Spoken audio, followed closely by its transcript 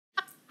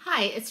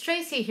Hi, it's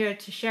Tracy here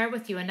to share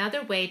with you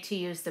another way to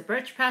use the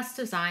Birch Press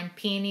Design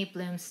Peony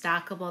Bloom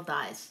stackable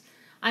dies.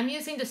 I'm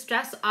using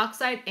distressed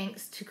oxide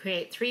inks to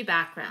create 3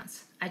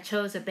 backgrounds. I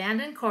chose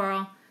abandoned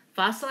coral,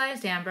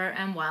 fossilized amber,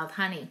 and wild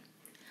honey.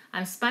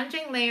 I'm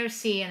sponging layer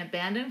C in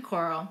abandoned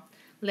coral,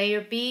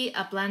 layer B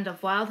a blend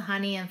of wild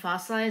honey and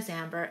fossilized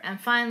amber, and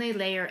finally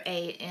layer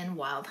A in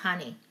wild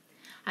honey.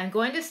 I'm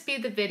going to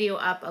speed the video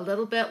up a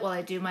little bit while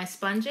I do my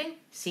sponging.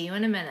 See you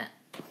in a minute.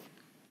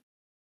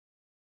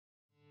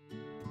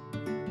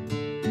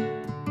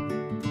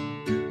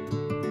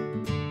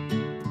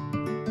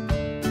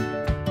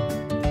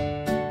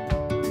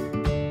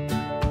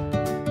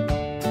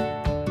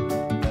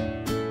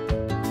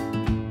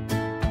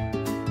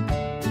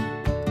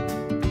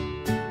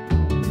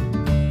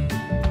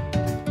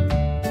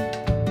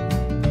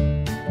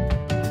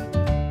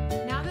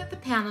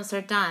 Panels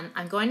are done,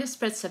 I'm going to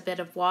spritz a bit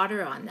of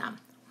water on them.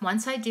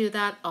 Once I do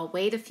that, I'll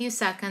wait a few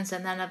seconds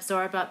and then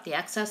absorb up the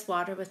excess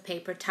water with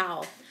paper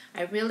towel.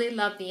 I really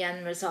love the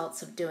end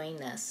results of doing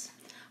this.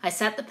 I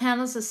set the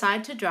panels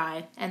aside to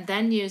dry and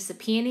then use the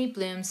Peony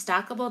Bloom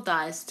stackable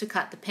dies to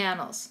cut the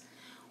panels.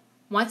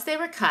 Once they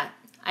were cut,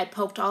 I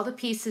poked all the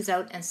pieces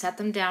out and set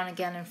them down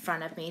again in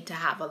front of me to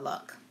have a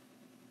look.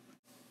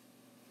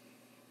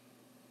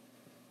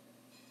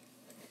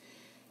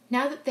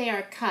 Now that they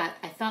are cut,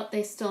 I felt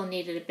they still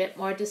needed a bit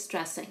more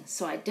distressing,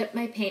 so I dipped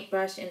my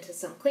paintbrush into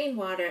some clean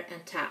water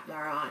and tapped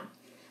more on.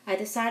 I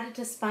decided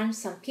to sponge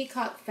some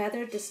Peacock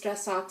Feather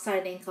Distress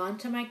Oxide ink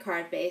onto my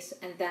card base,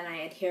 and then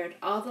I adhered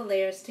all the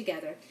layers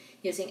together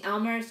using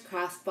Elmer's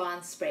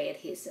CraftBond spray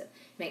adhesive.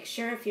 Make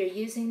sure if you're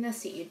using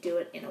this that you do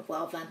it in a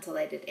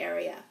well-ventilated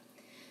area.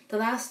 The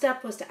last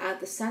step was to add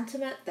the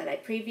sentiment that I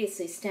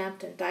previously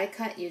stamped and die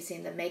cut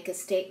using the Make a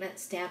Statement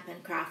Stamp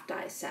and Craft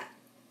die set.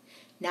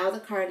 Now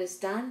the card is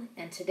done,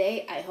 and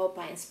today I hope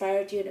I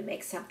inspired you to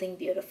make something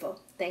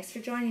beautiful. Thanks for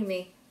joining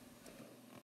me.